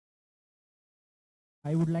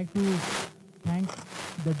I would like to thank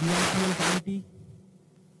the DRPL committee,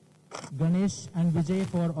 Ganesh and Vijay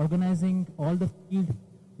for organizing all the field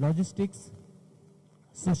logistics,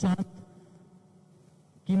 Sushant,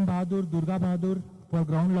 Kim Bahadur, Durga Bahadur for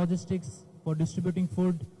ground logistics, for distributing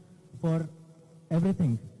food, for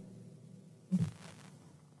everything. I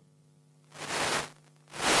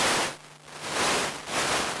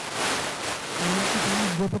would like to thank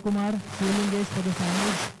Gopakumar, Shivlingesh for the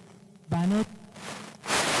signage, banner.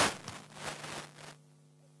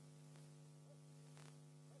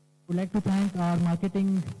 I would like to thank our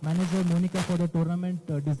marketing manager Monica for the tournament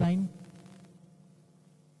design.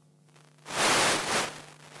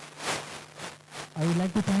 I would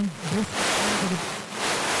like to thank this for the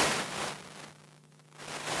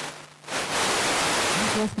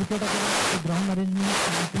first cricket academy, the ground arrangement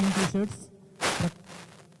and team t-shirts.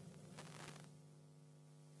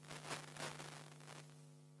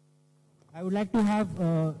 I would like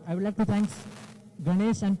to thank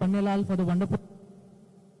Ganesh and Pannelal for the wonderful.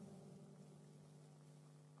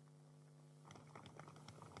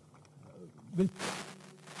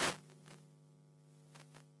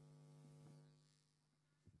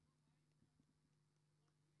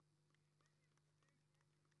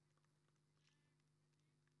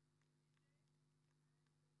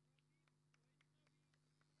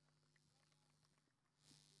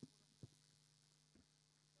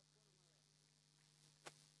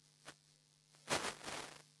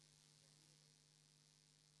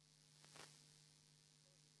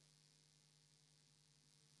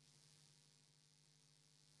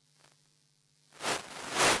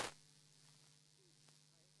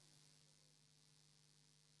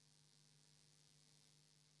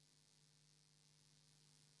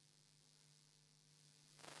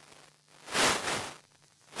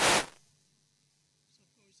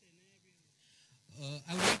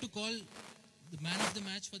 I would like to call the man of the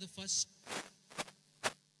match for the first.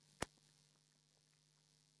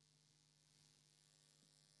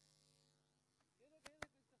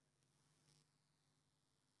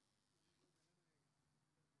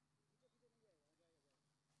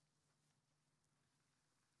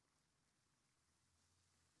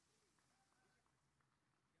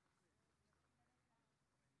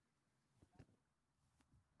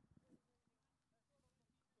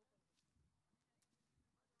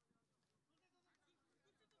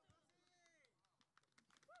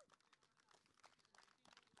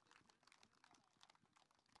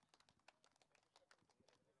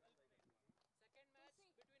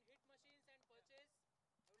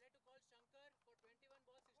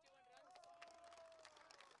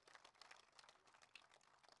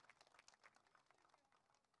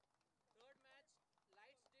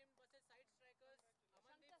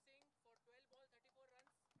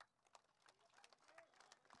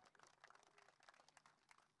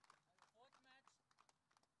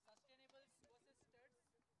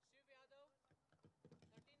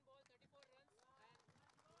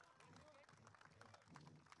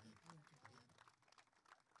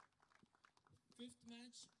 Fifth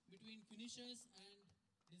match between finishers and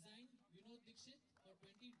design, Vinod Dixit for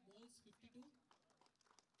 20 balls 52.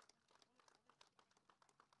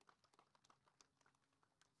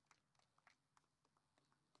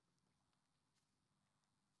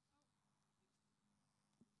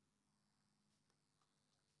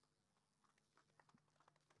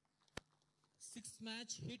 Sixth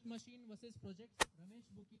match, Hit Machine versus Projects, Ramesh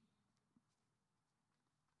Buki.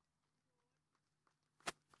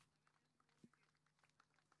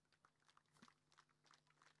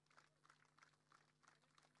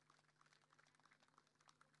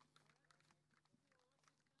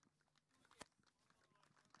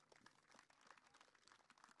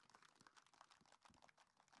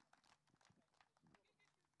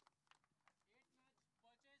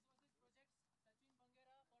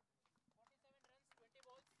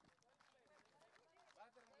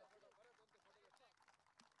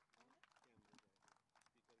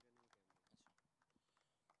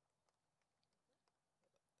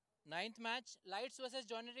 Ninth match, Lights versus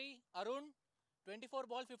Joinery, Arun, 24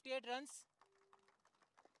 ball 58 runs.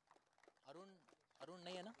 Arun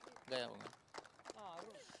नहीं है ना? गया होगा.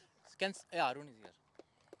 Arun is here.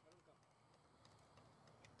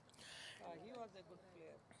 He was a good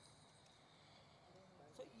player.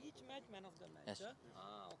 So each match, man of the match. Yes.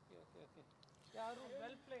 Huh? Okay. Yeah, Arun,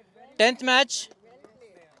 well played. Very 10th match,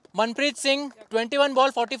 Manpreet Singh, 21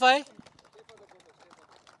 ball 45.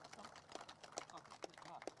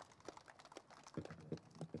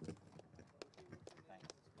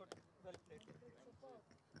 well played.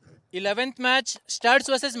 11th match, Studs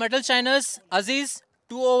versus Metal Shiners, Aziz,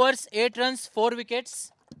 2 overs, 8 runs, 4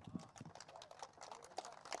 wickets.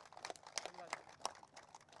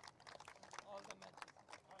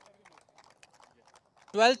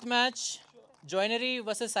 12th match, Joinery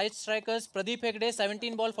versus Side Strikers, Pradeep Hegde,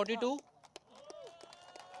 17 ball 42.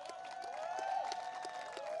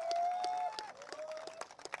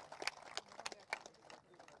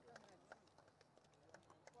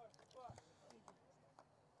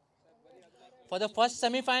 For the first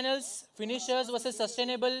semi-finals, finishers versus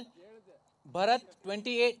sustainable, Bharat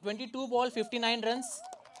 22 ball 59 runs.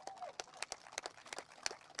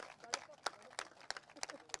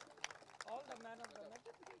 All the man of the match.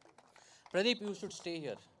 Pradeep, you should stay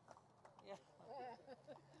here. Yeah.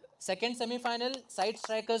 Second semi-final, Side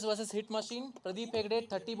Strikers versus Hit Machine, Pradeep Hegde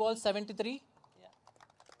 30 ball 73. Yeah.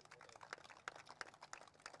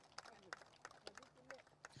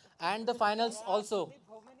 And the finals also. Pradeep,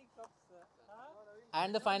 how many cups? Huh?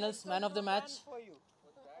 And the finals, man of the match. Fan for you.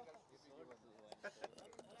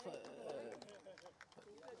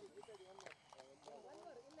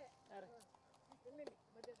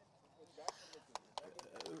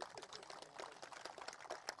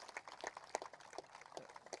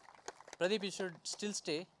 Pradeep, you should still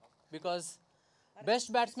stay because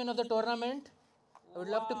best batsman of the tournament, I would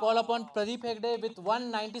love to call upon Pradeep Hegde with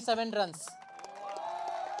 197 runs.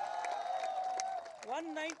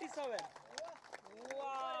 197.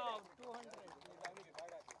 Wow, 200.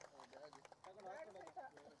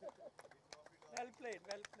 Well played,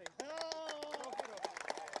 well played. Trophy, Rocky.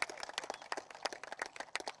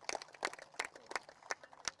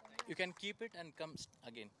 You can keep it and come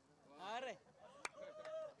again. Arre.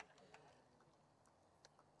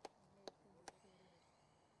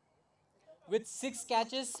 With 6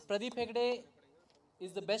 catches, Pradeep Hegde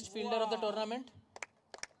is the best fielder of the tournament.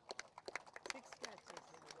 6 catches.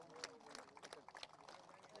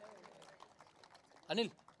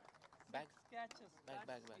 Anil, back. Catches. Back,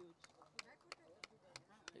 That's back. huge.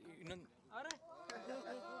 You know, Arre.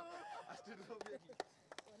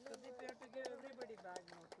 Pradeep, you have to give everybody bag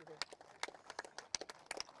now today.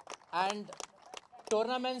 and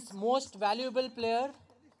tournament's most valuable player,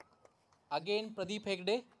 again Pradeep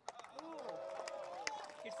Hegde.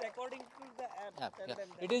 It's according to the app. Yeah, Tell yeah. them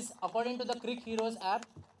that. It is according to the Crick Heroes app.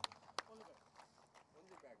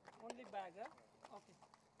 Only bag, huh? Okay.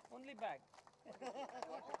 Only bag. Good,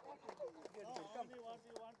 good. Come.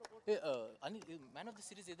 Anil, man of the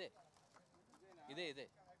series ide.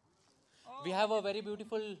 We have a very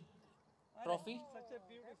beautiful trophy. Such a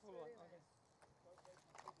beautiful one. Okay.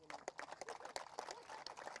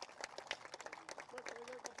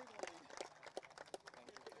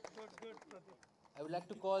 Good, good, Pradeep. I would like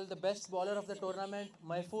to call the best bowler of the tournament,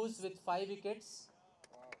 Mahfouz, with 5 wickets.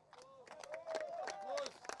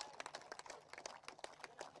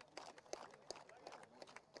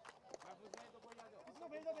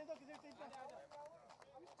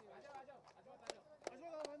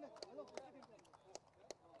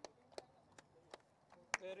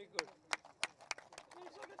 Very good.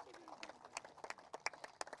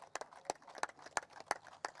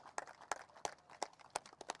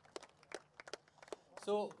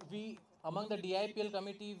 So we, among the DIPL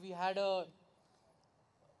committee, we had a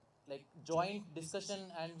joint discussion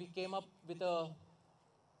and we came up with a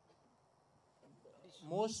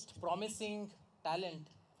most promising talent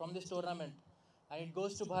from this tournament, and it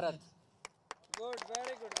goes to Bharat. Good,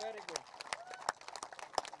 very good, very good.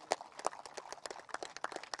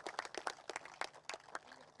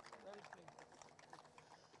 Well played.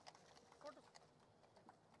 Photo.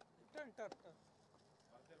 Turn.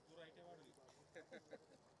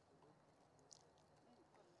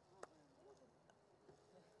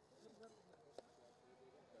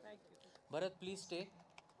 Thank you. Bharat, please stay.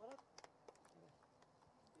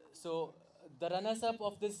 So the runners-up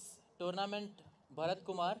of this tournament, Bharat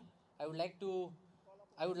Kumar, I would like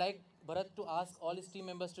Bharat to ask all his team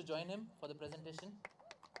members to join him for the presentation.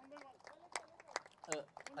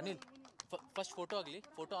 Anil, first photo agli,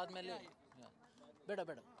 photo ಆದ್ಮೇಲೆ ಬೇಡ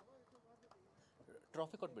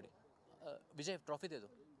trophy ಕೊಟ್ಬಿಡಿ. Vijay trophy they ದೋ,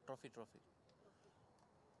 trophy.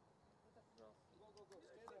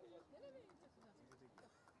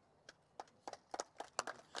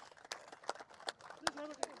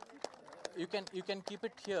 You can keep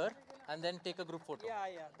it here and then take a group photo.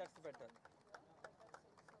 Yeah, that's better.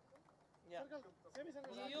 Yeah.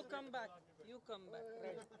 You come back.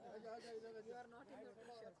 Red. You are not in the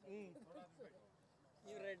picture.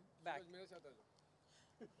 You red back.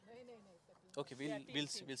 Okay,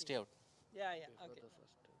 we'll stay out. Yeah, okay.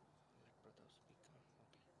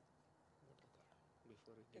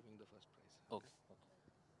 Before giving the first prize. Okay.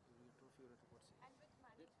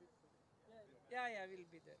 Yeah, we'll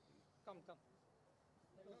be there. Come.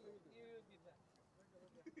 You will be there.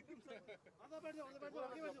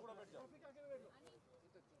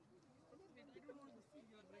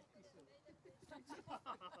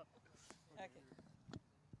 Okay.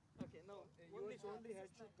 Okay, no. Only head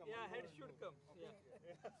should come. Yeah, head should come. Yeah.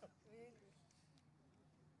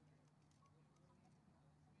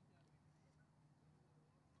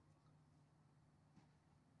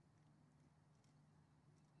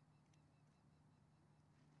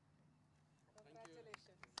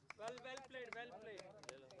 Congratulations. Well played, well played.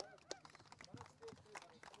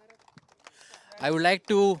 I would like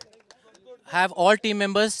to have all team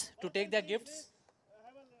members to take their gifts.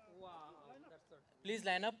 Wow, that's good. Please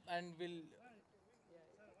line up and we'll.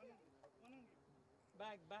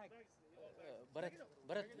 Bag. Bharat,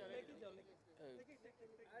 Bharat.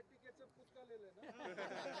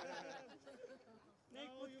 नहीं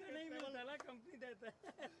खुद का नहीं मिलता ना company देता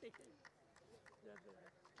है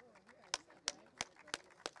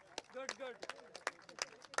good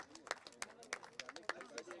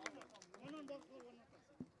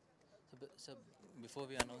So, before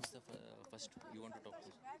we announce the first, you want to talk to,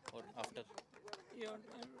 or after?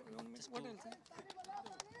 what else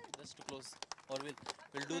Just to close, or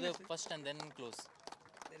we'll do the first and then close.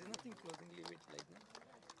 there is nothing closing, leave it like that.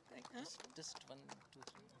 Just 1, 2,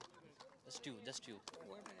 3. Just you.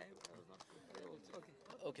 What I was not prepared also. Okay.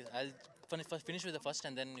 Okay, I'll finish with the first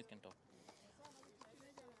and then you can talk.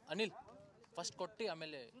 Anil, first kotti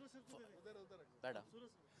amele. Bada.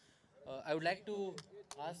 I would like to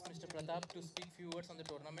ask Mr. Pratap to speak few words on the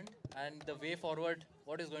tournament and the way forward.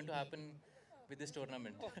 What is going to happen with this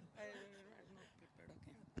tournament? I'm not prepared.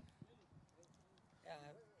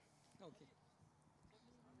 Okay.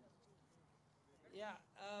 या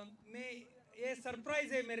मैं ये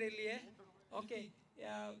surprise है मेरे लिए okay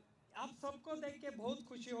आप सबको देख के बहुत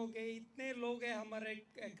खुशी हो गई इतने लोग हैं हमारे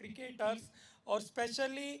क्रिकेटर्स और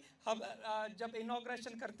स्पेशली हम जब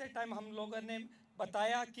इनॉग्रेशन करते टाइम हम लोगों ने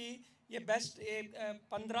बताया कि ये बेस्ट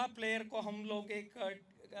 15 प्लेयर को हम लोग एक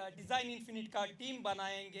डिज़ाइन इन्फिनिट का टीम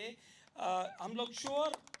बनाएंगे हम लोग श्योर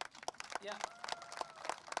या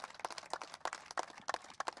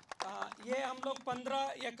ये हम लोग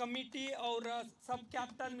 15 या कमिटी और सब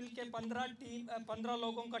कैप्टन मिलके 15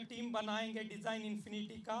 लोगों का टीम बनाएंगे डिज़ाइन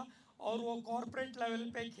इन्फिनिटी का और वो कॉर्पोरेट लेवल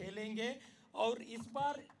पे खेलेंगे और इस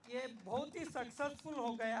बार ये बहुत ही सक्सेसफुल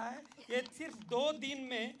हो गया है ये सिर्फ 2 दिन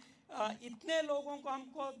में इतने लोगों को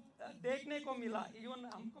हमको देखने को मिला इवन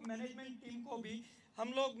हमको मैनेजमेंट टीम को भी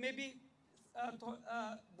हम लोग में भी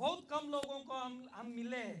बहुत कम लोगों को हम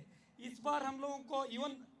मिले हैं इस बार हम लोगों को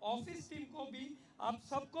इवन ऑफिस टीम को भी आप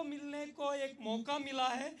सबको मिलने को एक मौका मिला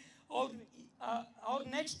है और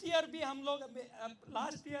नेक्स्ट ईयर भी हम लोग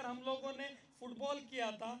लास्ट ईयर हम लोगों ने फुटबॉल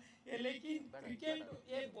किया था ये लेकिन क्रिकेट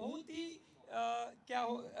ये बहुत ही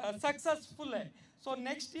सक्सेसफुल है सो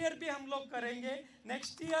नेक्स्ट ईयर भी हम लोग करेंगे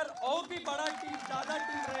नेक्स्ट ईयर और भी बड़ा टीम ज़्यादा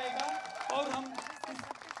टीम रहेगा और हम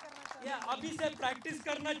अभी से प्रैक्टिस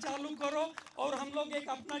करना चालू करो और हम लोग एक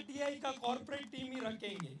अपना टीआई का कॉर्पोरेट टीम ही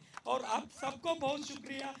रखेंगे और आप सबको बहुत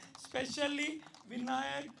शुक्रिया स्पेशली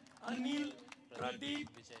विनायक अनिल प्रदीप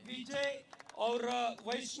विजय और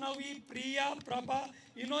वैष्णवी प्रिया प्रभा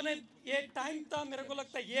इन्होंने ये टाइम था मेरे को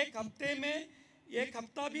लगता है एक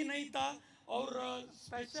हफ्ता भी नहीं था और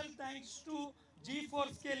special thanks to ji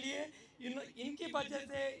force के लिए इनकी वजह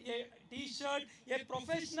से ये टी शर्ट ये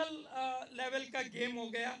प्रोफेशनल लेवल का गेम हो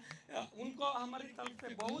गया उनको हमारी तरफ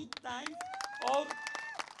से बहुत थैंक्स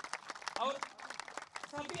और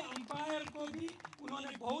सभी अंपायर को भी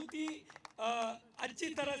उन्होंने बहुत ही अच्छी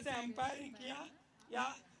तरह से अंपायरिंग किया या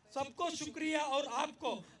सबको शुक्रिया और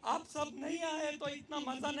आप सब नहीं आए तो इतना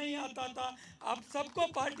मज़ा नहीं आता था आप सबको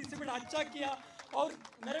पार्टिसिपेट अच्छा किया और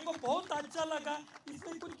मेरे को बहुत अच्छा लगा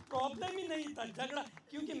इसमें कुछ प्रॉब्लम ही नहीं था झगड़ा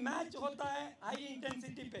क्योंकि मैच होता है हाई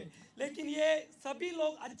इंटेंसिटी पे लेकिन ये सभी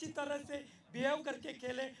लोग अच्छी तरह से बिहेव करके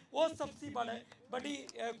खेले वो सबसे बड़ी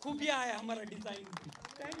खूबियाँ है हमारा डिज़ाइन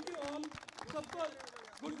थैंक यू ऑल सबको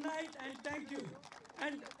good night and thank you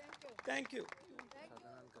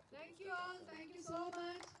Thank you all. Thank you so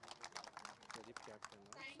much.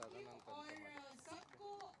 Thank you और सबको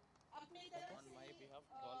अपने तरफ से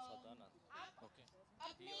आप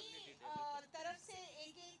अपनी तरफ से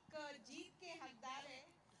एक जीत के हकदार है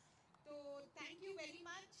तो थैंक यू वेरी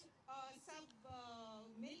मच सब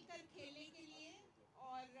मिलकर खेलने के लिए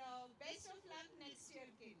और best of luck next year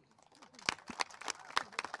के लिए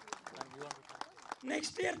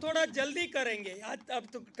नेक्स्ट ईयर थोड़ा जल्दी करेंगे अब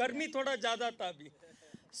तो गर्मी थोड़ा ज़्यादा था अभी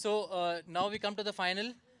So now we come to the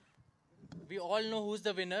final. We all know who's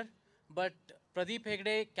the winner, but Pradeep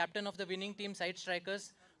Hegde, captain of the winning team Side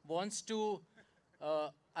Strikers, wants to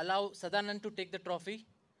allow Sadanand to take the trophy.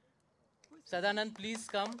 Sadanand, please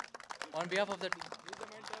come on behalf of the team.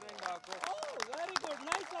 Oh, very good.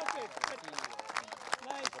 Nice of it.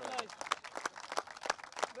 Nice.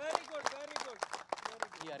 Very good, very good.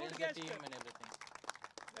 He Good arranged the gesture. team and everything.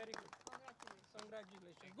 Very good.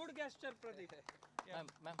 Congratulations. Good gesture, Pradeep. Yeah.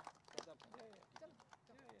 Ma'am.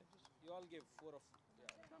 You all give 4 of.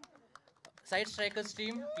 Side strikers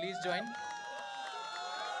team, please join.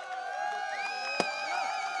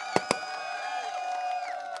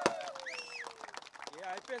 ये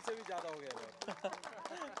IPL से भी ज़्यादा हो गया है।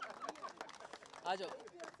 आ जाओ,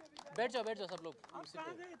 बैठ जाओ सब लोग.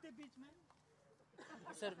 कहाँ गए थे बीच में?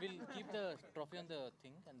 Sir, we'll keep the trophy on the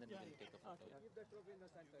thing and then we'll take a photo. Keep the trophy in the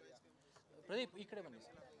center. Yeah. Pradeep, ikkade bani.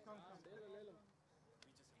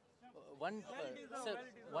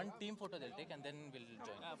 One team photo they'll take and then we'll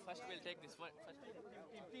join. First we'll take this one.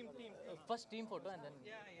 Team. First team photo and then.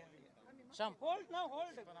 Yeah. Sham. Hold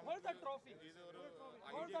the trophy.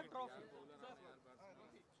 Hold the trophy.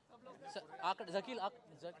 Sir, Zakil,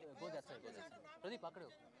 go that side. Pradeep, akade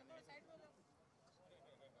ho.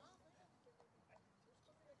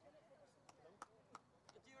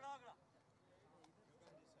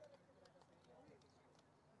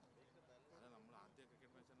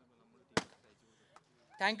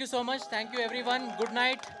 Thank you so much. Thank you everyone. Good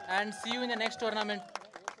night and see you in the next tournament.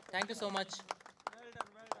 Thank you so much. Well done.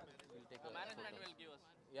 We'll take a Management photo. will give us.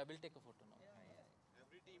 Yeah, we'll take a photo now.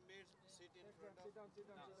 Every teammates sit in front of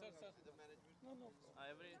the management.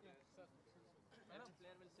 Every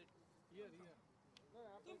player will sit.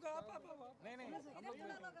 तुम कहाँ पापा?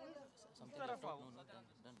 Something left out? No, done.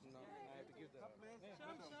 No, I have to give the.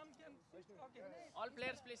 Sham can. Okay. All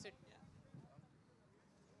players please sit.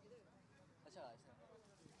 अच्छा